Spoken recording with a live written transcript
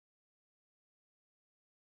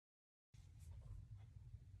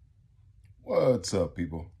What's up,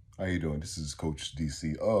 people? How you doing? This is Coach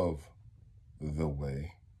DC of The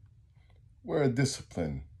Way, where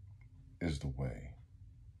discipline is the way,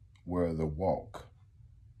 where the walk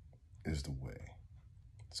is the way.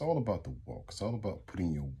 It's all about the walk. It's all about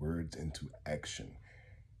putting your words into action,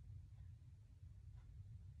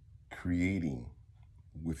 creating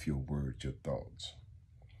with your words your thoughts,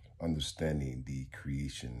 understanding the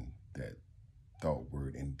creation that thought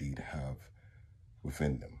word indeed have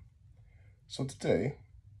within them. So today,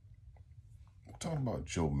 we're talking about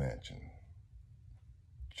Joe Manchin.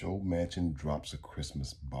 Joe Manchin drops a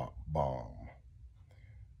Christmas bomb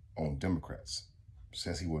on Democrats.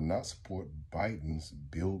 Says he will not support Biden's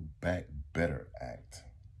Build Back Better Act.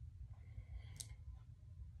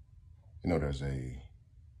 You know, there's a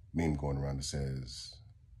meme going around that says,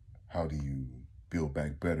 how do you build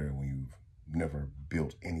back better when you've never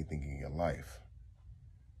built anything in your life?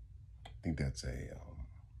 I think that's a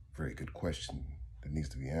very good question that needs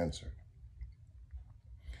to be answered.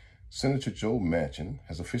 Senator Joe Manchin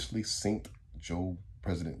has officially synced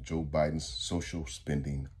President Joe Biden's social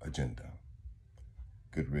spending agenda.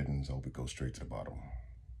 Good riddance, I hope it goes straight to the bottom.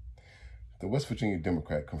 The West Virginia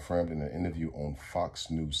Democrat confirmed in an interview on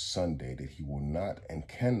Fox News Sunday that he will not and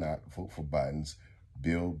cannot vote for Biden's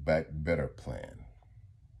Build Back Better plan.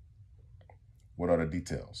 What are the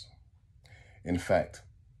details? In fact,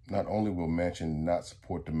 not only will Manchin not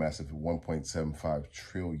support the massive $1.75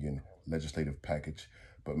 trillion legislative package,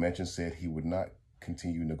 but Manchin said he would not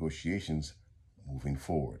continue negotiations moving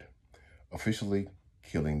forward, officially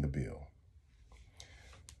killing the bill.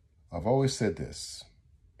 I've always said this: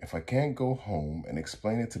 if I can't go home and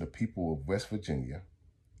explain it to the people of West Virginia,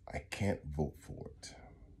 I can't vote for it.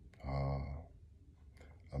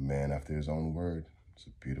 A man after his own word. It's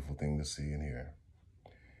a beautiful thing to see and hear.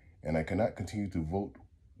 And I cannot continue to vote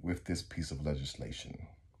with this piece of legislation.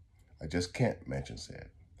 I just can't, Manchin said.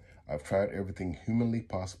 I've tried everything humanly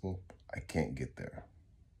possible. I can't get there.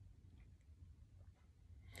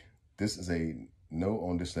 This is a no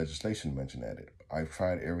on this legislation, Manchin added. I've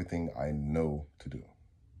tried everything I know to do.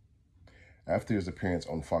 After his appearance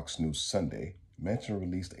on Fox News Sunday, Manchin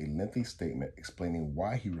released a lengthy statement explaining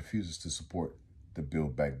why he refuses to support the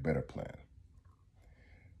Build Back Better plan.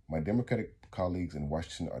 My Democratic colleagues in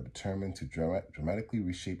Washington are determined to dramatically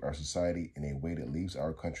reshape our society in a way that leaves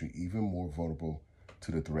our country even more vulnerable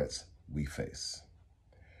to the threats we face.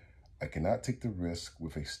 I cannot take the risk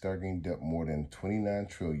with a staggering debt more than $29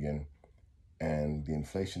 trillion and the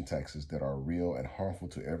inflation taxes that are real and harmful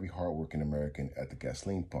to every hardworking American at the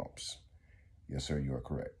gasoline pumps. Yes, sir, you are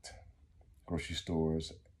correct. Grocery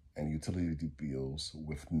stores and utility bills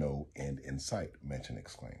with no end in sight, Manchin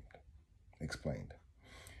explained.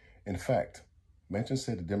 In fact, Manchin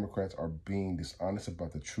said the Democrats are being dishonest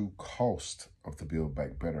about the true cost of the Build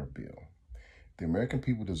Back Better bill. The American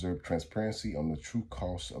people deserve transparency on the true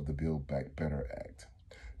cost of the Build Back Better Act.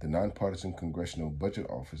 The nonpartisan Congressional Budget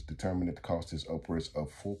Office determined that the cost is upwards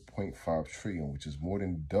of $4.5 trillion, which is more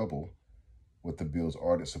than double what the bill's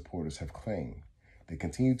ardent supporters have claimed. They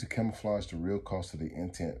continue to camouflage the real cost of the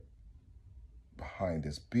intent behind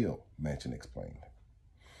this bill, Manchin explained.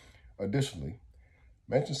 Additionally,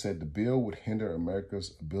 Manchin said the bill would hinder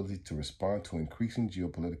America's ability to respond to increasing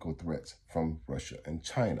geopolitical threats from Russia and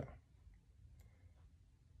China,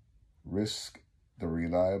 risk the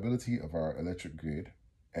reliability of our electric grid,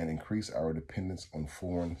 and increase our dependence on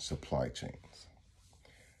foreign supply chains.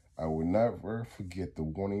 I will never forget the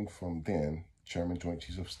warning from then Chairman Joint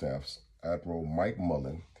Chiefs of Staff's Admiral Mike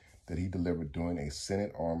Mullen that he delivered during a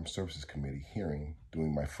Senate Armed Services Committee hearing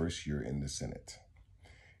during my first year in the Senate.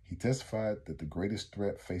 He testified that the greatest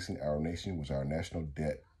threat facing our nation was our national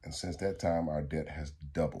debt, and since that time, our debt has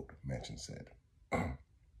doubled, Manchin said.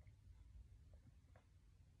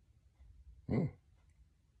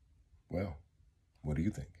 Well, what do you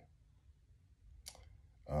think?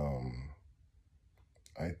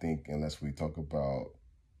 I think unless we talk about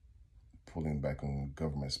pulling back on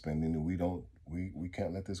government spending, we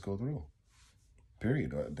can't let this go through.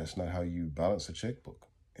 Period. That's not how you balance a checkbook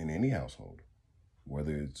in any household.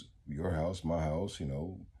 Whether it's your house, my house,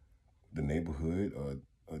 the neighborhood, or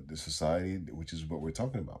the society, which is what we're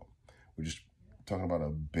talking about. We're just talking about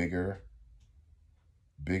a bigger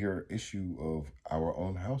issue of our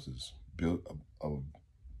own houses, of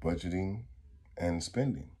budgeting and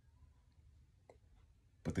spending.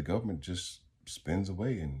 But the government just spends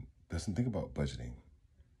away and doesn't think about budgeting,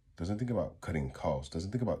 doesn't think about cutting costs,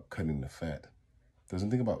 doesn't think about cutting the fat,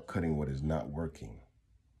 doesn't think about cutting what is not working.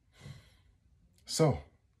 So,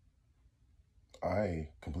 I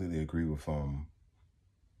completely agree with Joe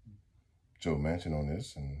Manchin on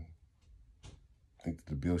this, and think that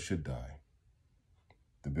the bill should die.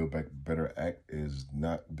 The Build Back Better Act is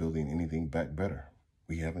not building anything back better.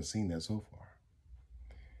 We haven't seen that so far.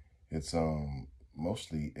 It's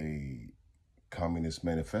mostly a communist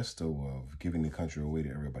manifesto of giving the country away to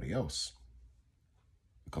everybody else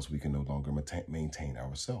because we can no longer maintain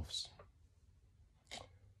ourselves.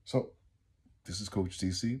 So, this is Coach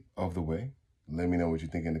DC of The Way. Let me know what you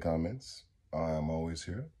think in the comments. I'm always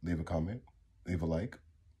here. Leave a comment, leave a like,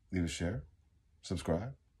 leave a share,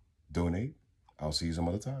 subscribe, donate. I'll see you some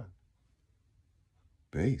other time.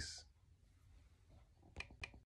 Peace.